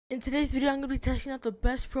In today's video, I'm going to be testing out the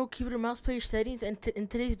best pro keyboard and mouse player settings, and in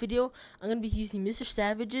today's video, I'm going to be using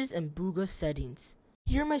MrSavage's and Bugha settings.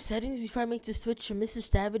 Here are my settings before I make the switch to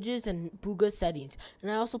MrSavage's and Bugha settings,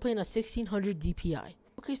 and I also play on a 1600 DPI.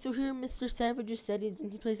 Okay, so here are MrSavage's settings,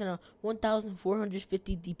 and he plays on a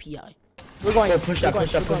 1450 DPI. We're going. Push that. We're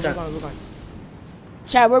going.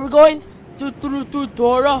 Chat, where we going?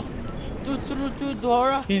 Dora.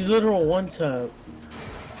 Dora. He's literal one tap.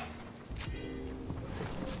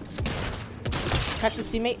 Crack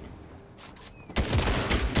this teammate.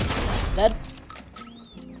 Dead.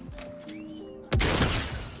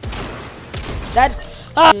 Dead.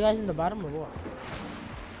 Ah! Are you guys in the bottom or what?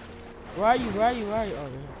 Where are you? Oh, yeah.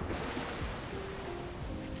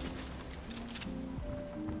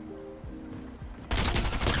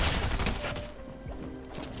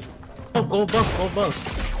 Oh, go above.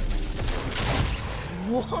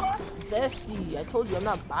 What? Zesty. I told you I'm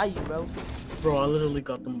not by you, bro. Bro, I literally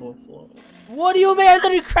got them both low. What do you mean? I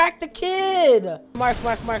literally cracked the kid. Mark. He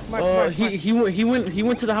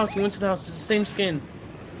went to the house. It's the same skin.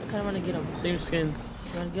 I kind of want to get him. Same skin.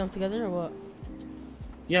 You want to get them together or what?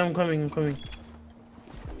 Yeah, I'm coming.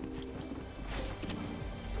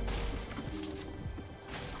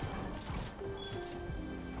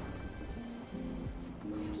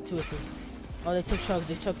 It's 2 or 3. Oh, they took chugs.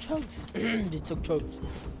 They took chugs.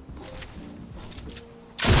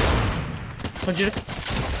 100.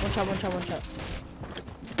 One shot.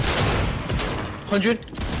 100.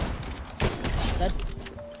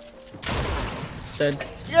 Dead.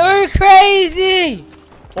 You're crazy!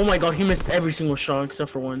 Oh my god, he missed every single shot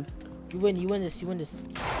except for one. You win this. Bro,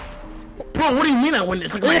 what do you mean I win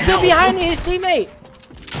this? Look at my There's a kid health. behind me, his teammate!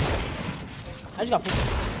 I just got pooped.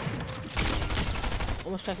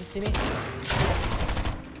 Almost cracked his teammate.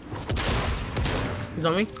 He's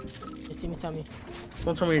on me? His teammate's on me.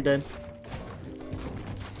 Don't tell me you're dead.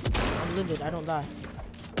 I'm livid, I don't die.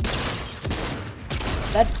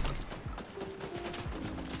 Dead.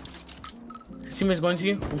 His teammate's going to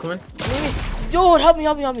you. I'm coming. Dude, help me.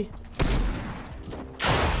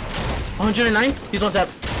 109. He's on tap.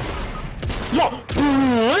 No!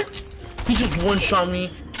 What? He just one shot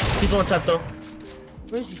me. He's on tap though.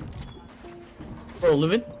 Where is he? Bro,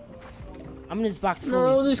 Livid? I'm in his box fully.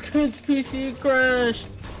 No, this kid's PC crashed.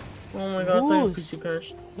 Oh my god, I thought his PC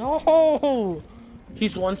crashed. No!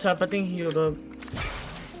 He's one tap. I think he healed up.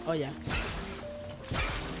 Oh yeah.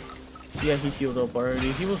 Yeah, he healed up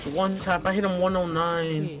already. He was one tap. I hit him 109.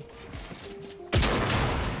 Okay.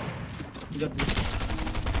 You got this.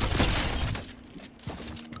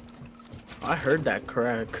 I heard that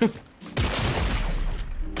crack.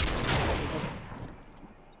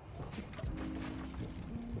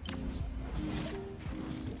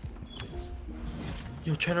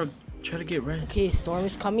 Yo, try to get rest. Okay, storm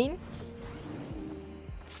is coming.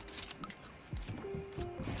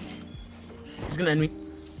 He's gonna end me.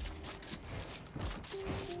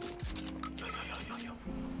 Yo.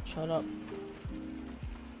 Shut up.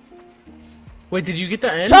 Wait, did you get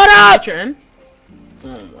the end? Shut up! Get your end? Oh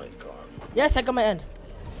my god. Yes, I got my end.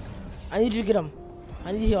 I need you to get him.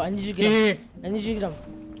 I need you to get him. Yeah. I need you to get him.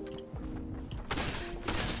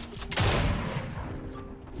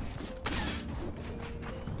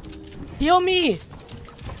 Heal me!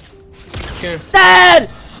 Here. Dad!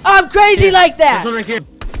 I'm crazy like that! There's one right here.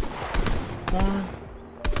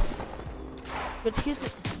 But the kids...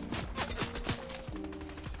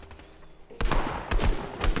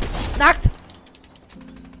 Knocked!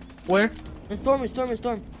 Where? In storm.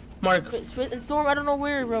 Mark. In storm, I don't know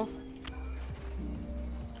where, bro.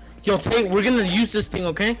 Yo, Tate, we're gonna use this thing,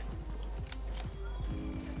 okay?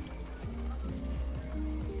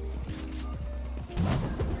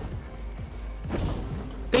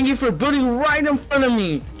 Thank you for building right in front of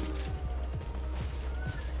me.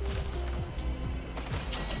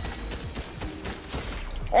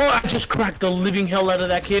 Oh, I just cracked the living hell out of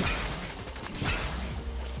that kid.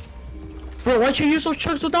 Bro, why'd you use those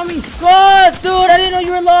chugs without me? What, dude? I didn't know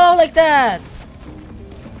you were low like that.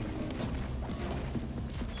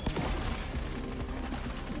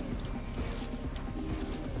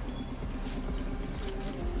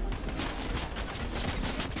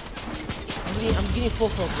 I'm getting full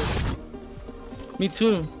focus. Me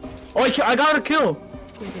too. Oh, I got a kill.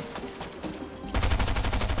 Okay.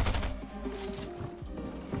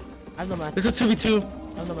 I have no mats. This is 2v2.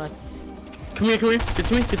 I have no mats. Come here. Get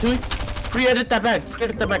to me. Pre-edit that back.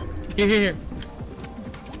 Here.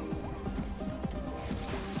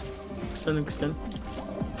 Extend.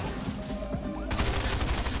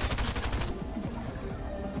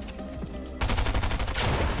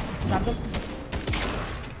 Dropped him.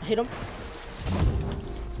 I hit him.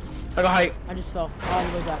 I got height. I just fell all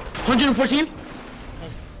the way back. 114.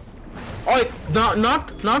 Nice. Oh,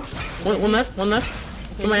 knocked. One left.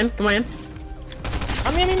 Okay. Come on in.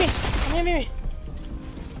 I'm me.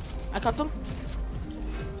 I caught them.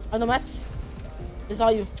 On the mats. It's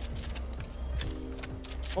all you.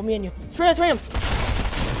 Oh, me and you. Spray him.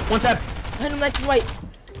 One tap. Hit him nice and white.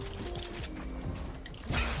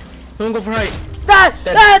 Don't go for height.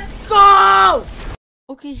 Let's go!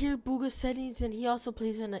 Okay, here Bugha settings, and he also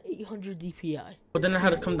plays on an 800 DPI. But then I had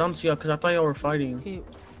to come down to you because I thought y'all were fighting. Okay.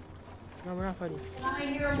 No, we're not fighting.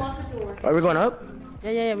 Are we going up?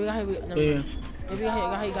 Yeah, we got hit. Yeah. We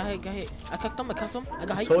got hit. I cooked him. I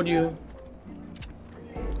got hit. Told you.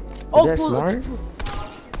 Oh, Is that smart?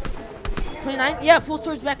 29? Yeah, full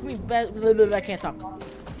storage back to me. I can't talk.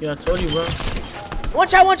 Yeah, I told you, bro. One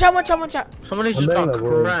shot. Somebody just got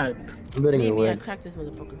cracked. I'm betting Maybe I it cracked this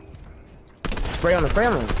motherfucker. Spray on him.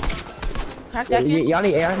 Crack that kid? Y'all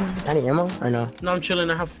need ammo? I know. No, I'm chilling.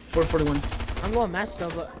 I have 441. I'm going match though,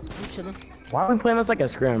 but I'm chilling. Why are we playing this like a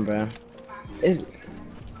scrim, bro?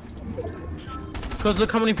 Because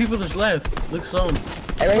look how many people there's left. Look some.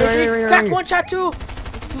 Hey, Crack one shot, two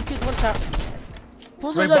kids, one shot.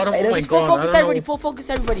 Full focus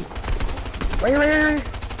everybody. Right.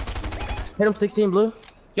 Hit him 16 blue.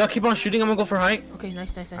 Y'all keep on shooting. I'm gonna go for height. Okay,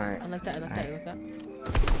 nice. Right. I like that.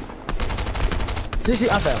 60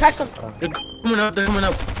 outside. Crack them. They're coming up.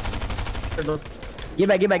 Get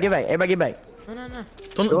back. Everybody get back. No.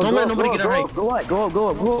 Don't let nobody get a height. Go up.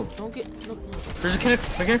 Don't get. No. There's a kid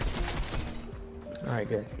right here. Alright,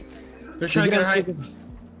 good. They're trying to get a height. To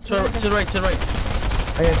the right.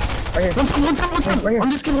 Right here. One tap. Right here. On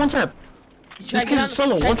this kid, one tap. This kid is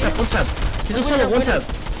solo. One tap. He's a solo. One tap.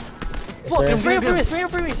 Spray him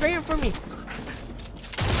for me.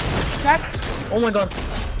 Crack. Oh my god.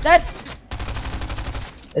 Dead.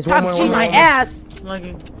 It's Top G my ass.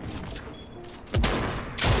 Lagging.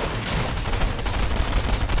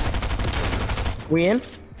 We in?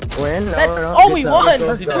 We're in? No. Oh, we won.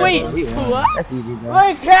 Wait. What? That's easy, bro.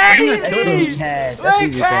 We're crazy. That's easy cash. We're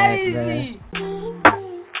crazy.